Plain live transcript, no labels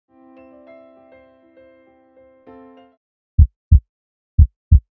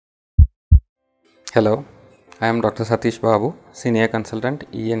Hello, I am Dr. Satish Babu, Senior Consultant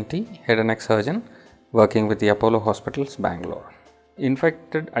ENT Head and Neck Surgeon working with the Apollo Hospitals, Bangalore.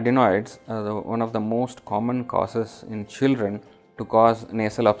 Infected adenoids are one of the most common causes in children to cause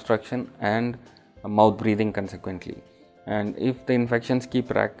nasal obstruction and mouth breathing consequently. And if the infections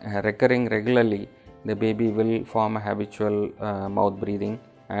keep recurring regularly, the baby will form a habitual mouth breathing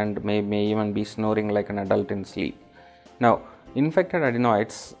and may even be snoring like an adult in sleep. Now, infected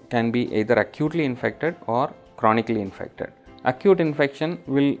adenoids can be either acutely infected or chronically infected. Acute infection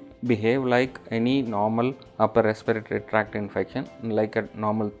will behave like any normal upper respiratory tract infection, like a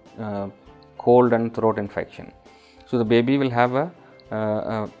normal cold and throat infection. So, the baby will have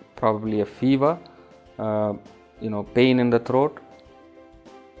probably a fever, pain in the throat,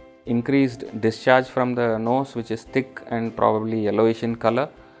 increased discharge from the nose, which is thick and probably yellowish in color,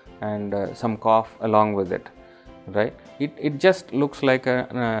 and some cough along with it. Right, it just looks like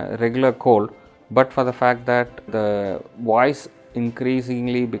a regular cold, but for the fact that the voice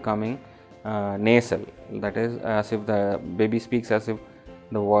increasingly becoming nasal, that is, as if the baby speaks as if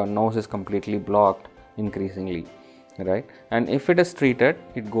the nose is completely blocked increasingly, right? And if it is treated,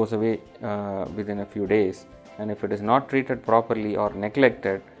 it goes away within a few days, and if it is not treated properly or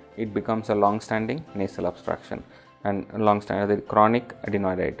neglected, it becomes a long-standing nasal obstruction and long-standing chronic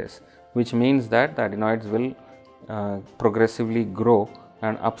adenoiditis, which means that the adenoids will progressively grow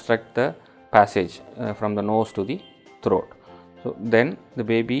and obstruct the passage from the nose to the throat. So, then the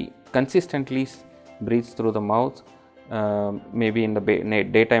baby consistently breathes through the mouth, maybe in the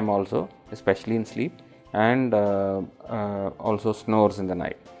daytime also, especially in sleep, and also snores in the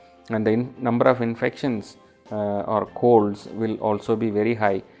night. And the number of infections or colds will also be very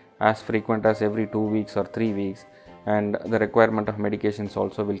high, as frequent as every 2 weeks or 3 weeks, and the requirement of medications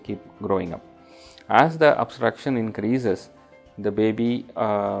also will keep growing up. As the obstruction increases, the baby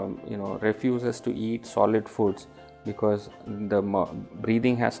refuses to eat solid foods, because the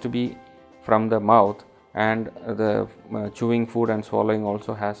breathing has to be from the mouth, and the chewing food and swallowing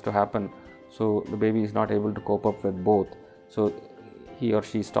also has to happen. So, the baby is not able to cope up with both. So, he or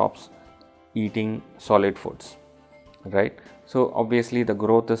she stops eating solid foods, right? So, obviously the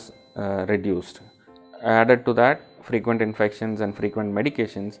growth is reduced. Added to that, frequent infections and frequent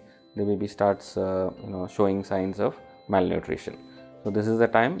medications, the baby starts showing signs of malnutrition. So, this is the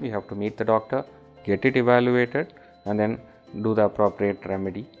time we have to meet the doctor, get it evaluated, and then do the appropriate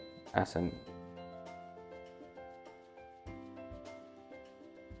remedy as an